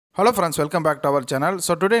Hello friends, welcome back to our channel.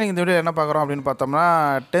 So today in the video என்ன பார்க்குறோம் அப்படின்னு பார்த்தோம்னா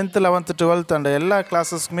 10th 11th 12th and எல்லா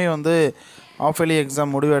கிளாஸஸ்க்குமே வந்து ஆஃப் இயர்லி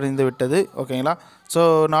எக்ஸாம் முடிவடைந்து விட்டது. ஓகேங்களா? ஸோ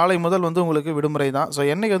நாளை முதல் வந்து உங்களுக்கு விடுமுறை தான். ஸோ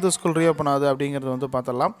என்றைக்கு வந்து ஸ்கூல் ரீஓப்பன் ஆகுது அப்படிங்கிறது வந்து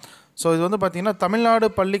பார்த்துடலாம். ஸோ இது வந்து பார்த்திங்கன்னா தமிழ்நாடு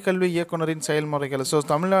பள்ளிக்கல்வி இயக்குனரின் செயல்முறைகள். ஸோ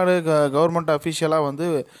தமிழ்நாடு கவர்மெண்ட் அஃபிஷியலாக வந்து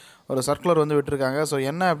ஒரு சர்க்குலர் வந்து விட்டுருக்காங்க. ஸோ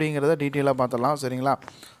என்ன அப்படிங்கிறத டீட்டெயிலாக பார்த்துடலாம். சரிங்களா?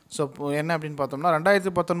 ஸோ என்ன அப்படின்னு பார்த்தோம்னா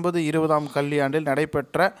 2019-20 கல்வியாண்டில்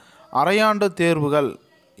நடைபெற்ற அரையாண்டு தேர்வுகள்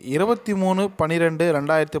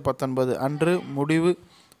 23/12/2019 அன்று முடிவு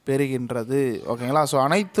பெறுகின்றது. ஓகேங்களா? ஸோ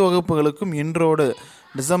அனைத்து வகுப்புகளுக்கும் இன்றோடு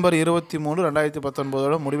டிசம்பர் 23,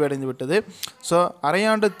 2019 முடிவடைந்து விட்டது. ஸோ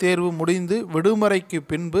அரையாண்டு தேர்வு முடிந்து விடுமுறைக்கு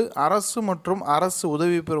பின்பு அரசு மற்றும் அரசு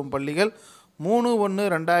உதவி பெறும் பள்ளிகள்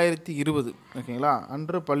 3/1/2020 ஓகேங்களா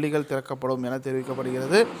அன்று பள்ளிகள் திறக்கப்படும் என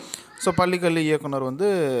தெரிவிக்கப்படுகிறது. ஸோ பள்ளிக்கல்வி இயக்குனர் வந்து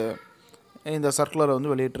இந்த சர்க்குலரை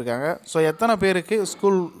வந்து வெளியிட்டிருக்காங்க. ஸோ எத்தனை பேருக்கு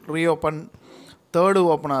ஸ்கூல் ரீஓப்பன் தேர்டு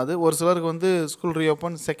ஓப்பன் ஆகுது, ஒரு சிலருக்கு வந்து ஸ்கூல்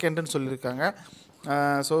ரீஓப்பன் செகண்டுன்னு சொல்லியிருக்காங்க.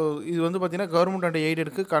 ஸோ இது வந்து பார்த்திங்கன்னா கவர்மெண்ட் அண்ட்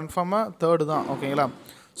எய்டடுக்கு கன்ஃபார்மாக தேர்டு தான். ஓகேங்களா?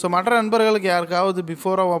 ஸோ மற்ற நண்பர்களுக்கு யாருக்காவது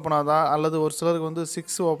பிஃபோராக ஓப்பன் ஆகுதா அல்லது ஒரு சிலருக்கு வந்து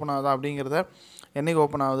 6 ஓப்பன் ஆகுதா அப்படிங்கிறத என்றைக்கு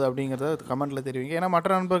ஓப்பன் ஆகுது அப்படிங்கிறத கமெண்ட்டில் தெரிவிங்க. ஏன்னா மற்ற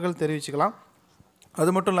நண்பர்கள் தெரிவிச்சுக்கலாம். அது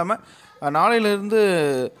மட்டும் இல்லாமல் நாளையிலேருந்து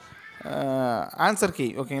ஆன்சர் கீ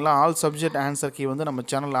ஓகேங்களா ஆல் சப்ஜெக்ட் ஆன்சர் கீ வந்து நம்ம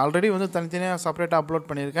சேனல் ஆல்ரெடி வந்து தனித்தனியாக செப்பரேட்டாக அப்லோட்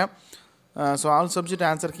பண்ணியிருக்கேன். ஸோ ஆல் சப்ஜெக்ட்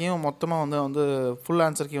ஆன்சர் கீயும் மொத்தமாக வந்து ஃபுல்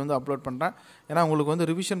ஆன்சர் கீ வந்து அப்லோட் பண்ணுறேன். ஏன்னா உங்களுக்கு வந்து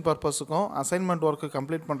ரிவிஷன் பர்பஸுக்கும் அசைன்மெண்ட் ஒர்க்கு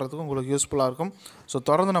கம்ப்ளீட் பண்ணுறதுக்கும் உங்களுக்கு யூஸ்ஃபுல்லாக இருக்கும். ஸோ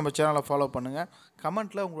தொடர்ந்து நம்ம சேனலை ஃபாலோ பண்ணுங்கள்.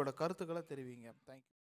 கமெண்ட்டில் உங்களோட கருத்துக்களை தெரிவிங்க. தேங்க்யூ.